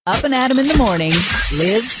Up and Adam in the morning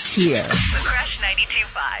lives here. The Crush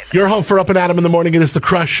 92.5. Your home for Up and Adam in the morning. It is the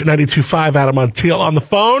Crush 92.5. Adam Montiel on the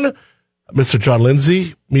phone. Mr. John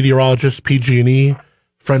Lindsay, meteorologist, PG&E,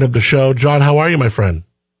 friend of the show. John, how are you, my friend?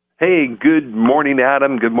 Hey, good morning,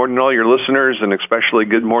 Adam. Good morning to all your listeners, and especially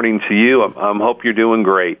good morning to you. I hope you're doing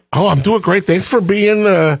great. Oh, I'm doing great. Thanks for being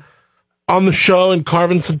on the show and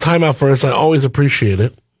carving some time out for us. I always appreciate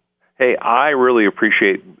it. Hey, I really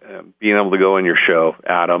appreciate being able to go on your show,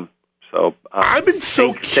 Adam. So I've been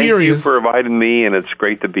so curious. Thank you for inviting me, and it's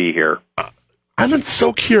great to be here. I've been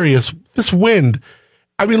so curious. This wind.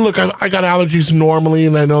 I mean, look, I got allergies normally,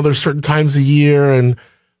 and I know there's certain times a year,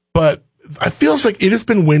 but it feels like it has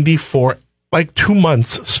been windy for like 2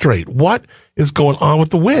 months straight. What is going on with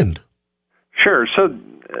the wind? Sure. So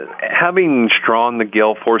having strong the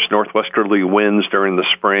gale force northwesterly winds during the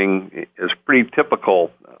spring is pretty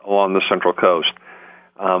typical along the Central Coast.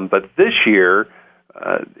 But this year,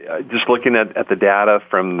 just looking at the data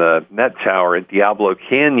from the Met Tower at Diablo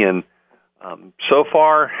Canyon, so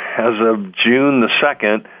far as of June the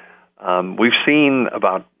 2nd, we've seen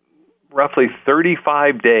about roughly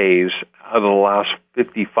 35 days out of the last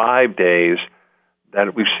 55 days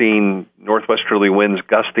that we've seen northwesterly winds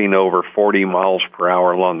gusting over 40 miles per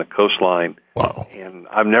hour along the coastline. Wow. And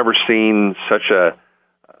I've never seen such a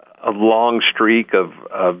long streak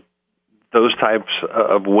of those types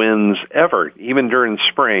of winds ever, even during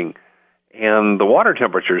spring. And the water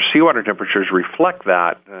temperatures, seawater temperatures reflect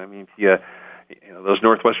that. I mean, those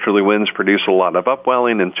northwesterly winds produce a lot of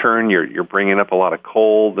upwelling. In turn, you're bringing up a lot of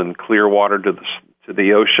cold and clear water to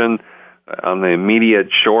the ocean on the immediate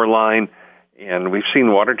shoreline. And we've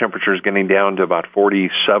seen water temperatures getting down to about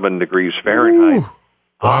 47 degrees Fahrenheit. Ooh,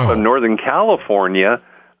 wow. Off of Northern California,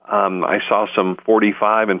 I saw some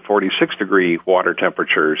 45 and 46 degree water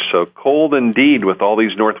temperatures. So cold indeed with all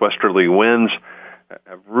these northwesterly winds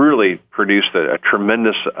have really produced a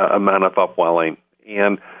tremendous amount of upwelling.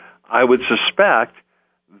 And I would suspect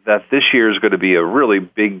that this year is going to be a really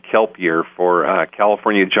big kelp year for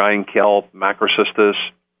California giant kelp, Macrocystis,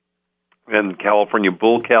 and California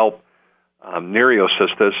bull kelp,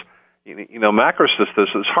 Nereocystis. Macrocystis,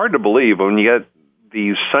 it's hard to believe when you get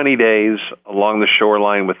these sunny days along the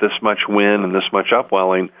shoreline with this much wind and this much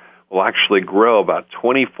upwelling will actually grow about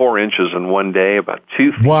 24 inches in one day, about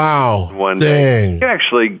 2 feet in one day. You can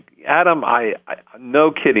actually, Adam, I no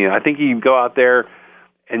kidding, I think you can go out there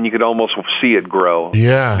and you could almost see it grow.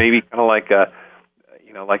 Yeah. Maybe kind of like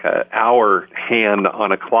a hour hand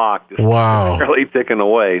on a clock. Just wow. Really ticking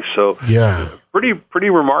away. So yeah. Pretty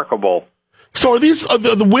remarkable. So are these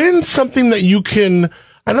the winds something that you can?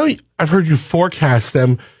 I know I've heard you forecast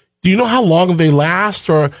them. Do you know how long they last,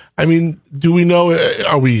 or I mean, do we know?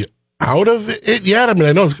 Are we out of it yet? I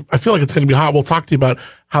mean, I feel like it's going to be hot. We'll talk to you about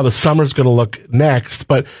how the summer's going to look next.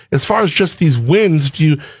 But as far as just these winds,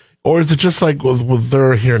 or is it just like well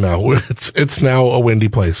they're here now? It's now a windy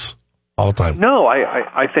place all the time. No,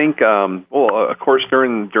 I think of course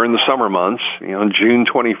during the summer months, June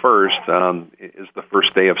 21st is the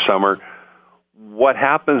first day of summer. What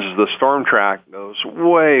happens is the storm track goes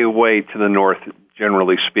way, way to the north,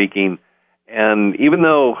 generally speaking. And even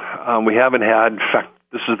though we haven't had, in fact,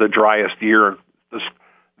 this is the driest year.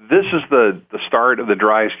 This is the start of the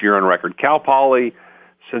driest year on record. Cal Poly,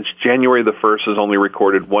 since January the 1st, has only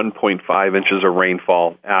recorded 1.5 inches of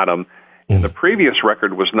rainfall, Adam. And the previous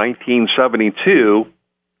record was 1972,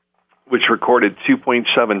 which recorded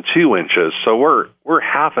 2.72 inches. So we're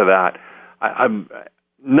half of that.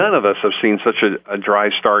 None of us have seen such a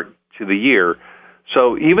dry start to the year.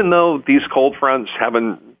 So even though these cold fronts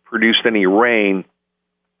haven't produced any rain,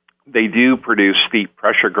 they do produce steep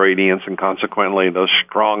pressure gradients and consequently those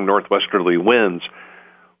strong northwesterly winds.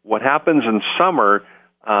 What happens in summer,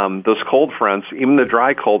 those cold fronts, even the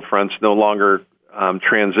dry cold fronts, no longer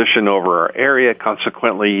transition over our area.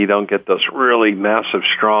 Consequently, you don't get those really massive,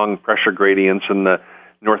 strong pressure gradients, and the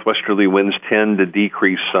northwesterly winds tend to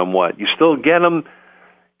decrease somewhat. You still get them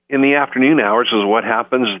in the afternoon hours is what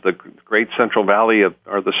happens. The great Central Valley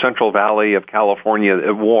the Central Valley of California,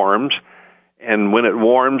 it warms. And when it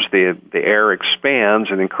warms, the air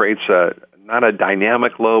expands and it creates not a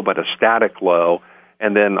dynamic low, but a static low.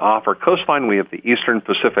 And then off our coastline, we have the Eastern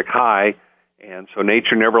Pacific High. And so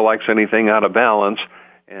nature never likes anything out of balance.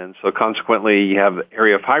 And so consequently, you have an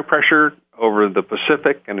area of high pressure over the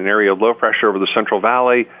Pacific and an area of low pressure over the Central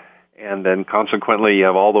Valley. And then consequently, you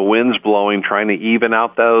have all the winds blowing, trying to even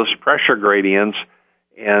out those pressure gradients.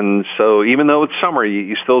 And so even though it's summer,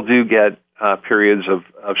 you still do get periods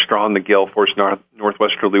of strong gale force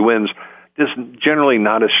northwesterly winds, just generally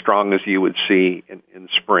not as strong as you would see in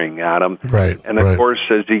spring, Adam. Right. And of course,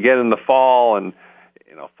 as you get in the fall and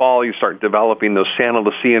fall, you start developing those Santa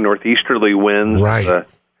Lucia northeasterly winds. Right. The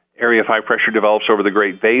area of high pressure develops over the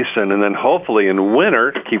Great Basin, and then hopefully in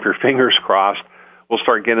winter, keep your fingers crossed, we'll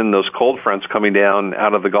start getting those cold fronts coming down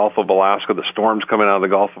out of the Gulf of Alaska, the storms coming out of the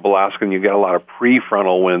Gulf of Alaska, and you get a lot of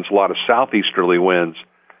prefrontal winds, a lot of southeasterly winds.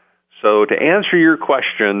 So to answer your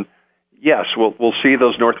question, yes, we'll see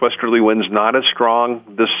those northwesterly winds not as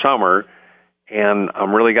strong this summer, and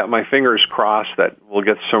I'm really got my fingers crossed that we'll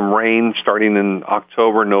get some rain starting in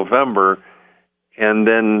October, November. And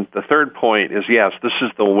then the third point is, yes, this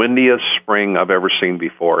is the windiest spring I've ever seen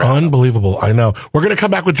before. Unbelievable. I know. We're going to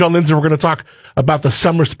come back with John Lindsay. We're going to talk about the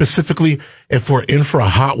summer specifically, if we're in for a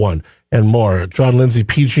hot one, and more. John Lindsay,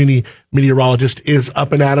 PG&E meteorologist, is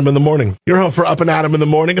up and Adam in the morning. You're home for Up and Adam in the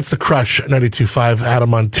morning. It's the Crush 92.5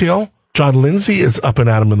 Adam Montiel. John Lindsay is up and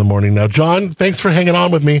Adam in the morning now. John, thanks for hanging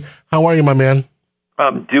on with me. How are you, my man?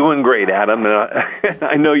 I'm doing great, Adam.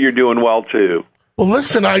 I know you're doing well, too. Well,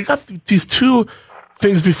 listen, I got these two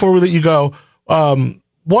things before we let you go.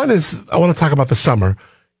 One is I want to talk about the summer.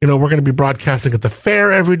 We're going to be broadcasting at the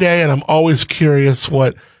fair every day, and I'm always curious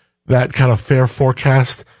what that kind of fair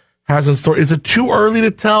forecast has in store. Is it too early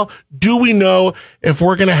to tell? Do we know if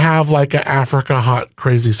we're going to have like an Africa hot,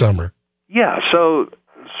 crazy summer? Yeah, so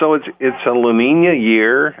it's a La Nina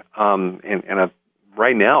year, and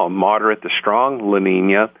right now a moderate to strong La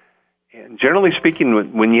Nina. And generally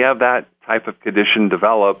speaking, when you have that type of condition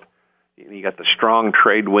develop, you got the strong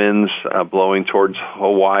trade winds blowing towards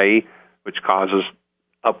Hawaii, which causes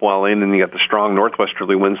upwelling, and you got the strong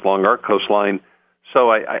northwesterly winds along our coastline.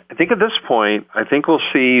 So I think at this point, I think we'll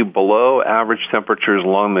see below average temperatures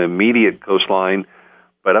along the immediate coastline,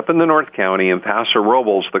 but up in the North County in Paso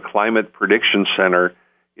Robles, the Climate Prediction Center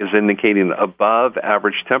is indicating above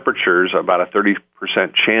average temperatures, about a 30%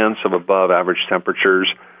 chance of above average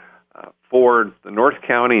temperatures for the North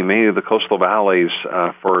County and many of the coastal valleys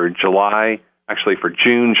for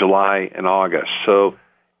June, July, and August. So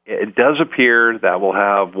it does appear that we'll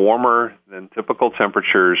have warmer than typical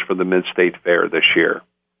temperatures for the Mid-State Fair this year.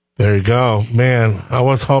 There you go. Man, I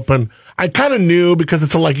was hoping. I kind of knew because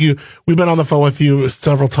it's like we've been on the phone with you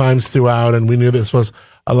several times throughout, and we knew this was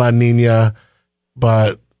a La Nina,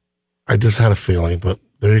 but I just had a feeling. But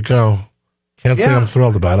there you go. Can't say I'm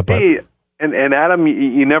thrilled about it, but. Hey, and Adam,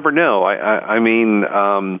 you never know. I mean,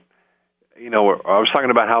 I was talking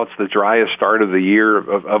about how it's the driest start of the year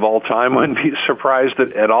of all time. I wouldn't be surprised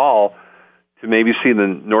at all to maybe see the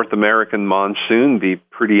North American monsoon be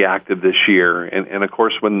pretty active this year. And of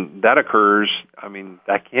course, when that occurs, I mean,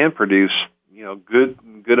 that can produce,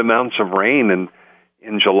 good amounts of rain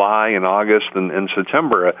in July and August and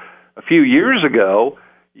September. A few years ago,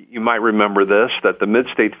 you might remember this, that the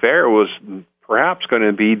Mid-State Fair was perhaps going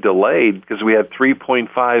to be delayed because we had 3.5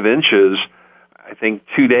 inches, I think,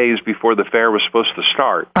 2 days before the fair was supposed to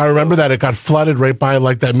start. I remember that. It got flooded right by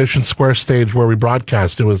like that Mission Square stage where we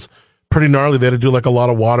broadcast. It was pretty gnarly. They had to do like a lot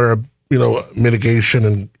of water, mitigation,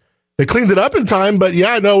 and they cleaned it up in time. But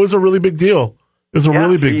yeah, no, it was a really big deal. It was a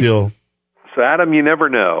really big deal. So Adam, you never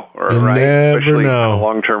know, especially in a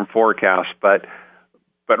long-term forecast. But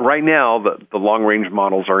right now, the long-range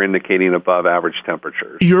models are indicating above average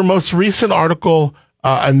temperatures. Your most recent article,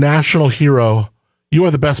 A National Hero, you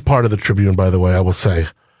are the best part of the Tribune, by the way, I will say.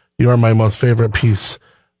 You are my most favorite piece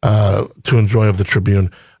to enjoy of the Tribune.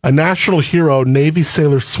 A national hero, Navy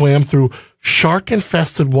sailor swam through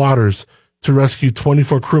shark-infested waters to rescue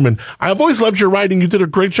 24 crewmen. I've always loved your writing. You did a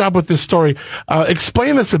great job with this story.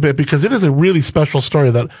 Explain this a bit, because it is a really special story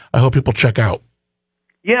that I hope people check out.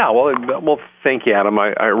 Yeah, well, thank you, Adam.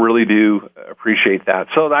 I really do appreciate that.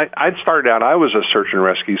 So I'd started out, I was a search and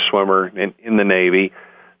rescue swimmer in the Navy,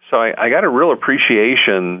 so I got a real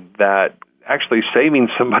appreciation that actually saving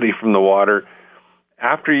somebody from the water,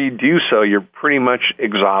 after you do so, you're pretty much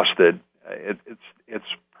exhausted. It's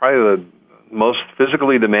probably the most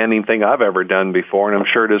physically demanding thing I've ever done before, and I'm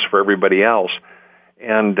sure it is for everybody else.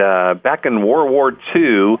 And back in World War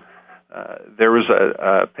II, there was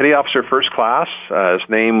a petty officer first class. His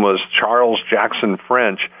name was Charles Jackson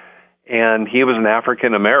French, and he was an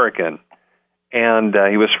African American. And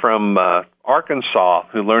he was from Arkansas,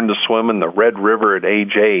 who learned to swim in the Red River at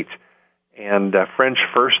age 8. And French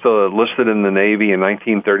first enlisted in the Navy in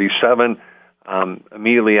 1937,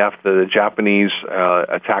 immediately after the Japanese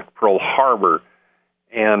attacked Pearl Harbor.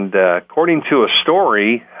 And according to a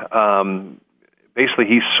story, basically,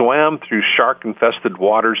 he swam through shark-infested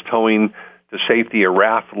waters, towing to safety a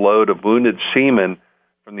raft load of wounded seamen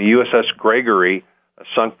from the USS Gregory,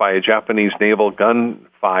 sunk by a Japanese naval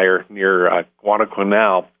gunfire near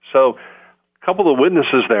Guadalcanal. So a couple of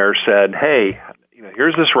witnesses there said, hey,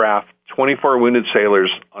 here's this raft, 24 wounded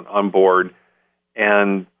sailors on board,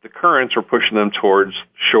 and the currents were pushing them towards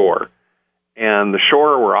shore. And the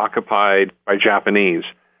shore were occupied by Japanese.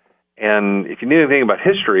 And if you knew anything about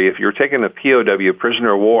history, if you were taking a POW,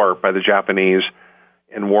 prisoner of war, by the Japanese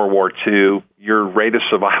in World War II, your rate of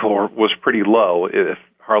survival was pretty low, if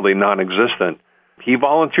hardly non-existent. He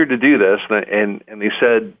volunteered to do this, and they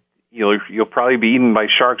said, you'll probably be eaten by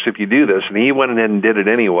sharks if you do this, and he went ahead and did it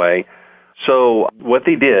anyway. So what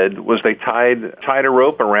they did was they tied a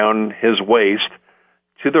rope around his waist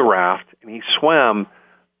to the raft, and he swam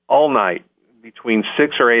all night, between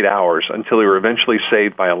 6 or 8 hours, until they were eventually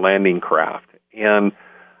saved by a landing craft. And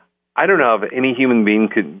I don't know if any human being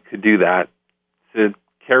could do that, to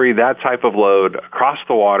carry that type of load across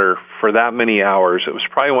the water for that many hours. It was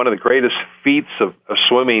probably one of the greatest feats of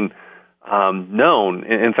swimming known.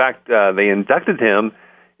 In fact, they inducted him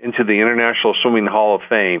into the International Swimming Hall of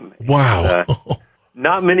Fame. Wow.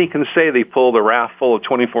 Not many can say they pulled a raft full of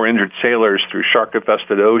 24 injured sailors through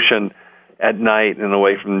shark-infested ocean at night and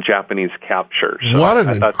away from Japanese capture. So what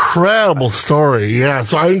an incredible story. Yeah,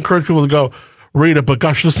 so I encourage people to go read it, but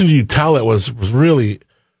gosh, listening to you tell it was really,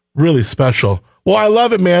 really special. Well, I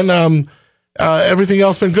love it, man. Everything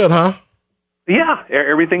else been good, huh? Yeah,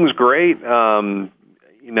 everything's great.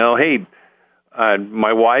 Hey,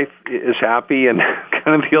 my wife is happy, and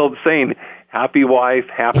kind of the old saying, happy wife,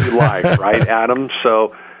 happy life, right, Adam?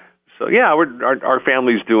 So yeah, our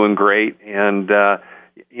family's doing great, and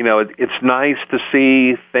it's nice to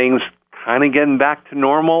see things kind of getting back to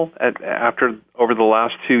normal over the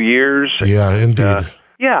last 2 years. Yeah, indeed.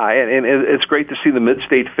 And it's great to see the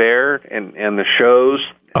Mid-State Fair and the shows.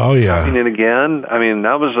 Oh, yeah. Happening again. I mean,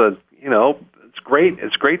 that was it's great.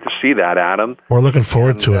 It's great to see that, Adam. We're looking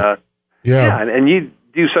forward to it. Yeah, and you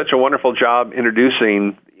do such a wonderful job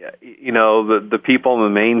introducing, the people on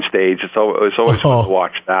the main stage. It's always fun to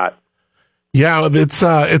watch that. Yeah,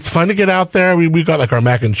 it's fun to get out there. We got like our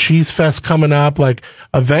Mac and Cheese Fest coming up. Like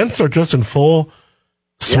events are just in full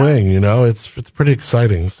swing. Yeah. It's pretty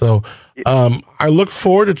exciting. So I look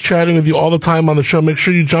forward to chatting with you all the time on the show. Make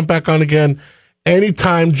sure you jump back on again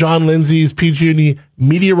anytime. John Lindsay's PG&E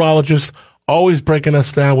meteorologist, always breaking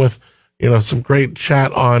us down with some great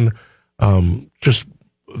chat on just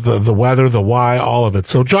the weather, the why, all of it.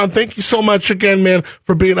 So John, thank you so much again, man,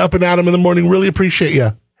 for being up and Adam in the morning. Really appreciate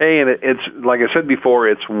you. Hey, and it's like I said before,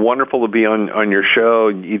 it's wonderful to be on your show.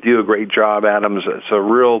 You do a great job, Adam. It's a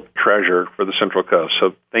real treasure for the Central Coast.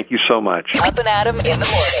 So thank you so much. Up and Adam in the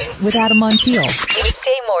morning. With Adam Montiel.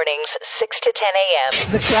 Weekday mornings, 6 to 10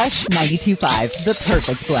 a.m. The Crush 92.5, the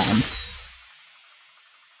perfect blend.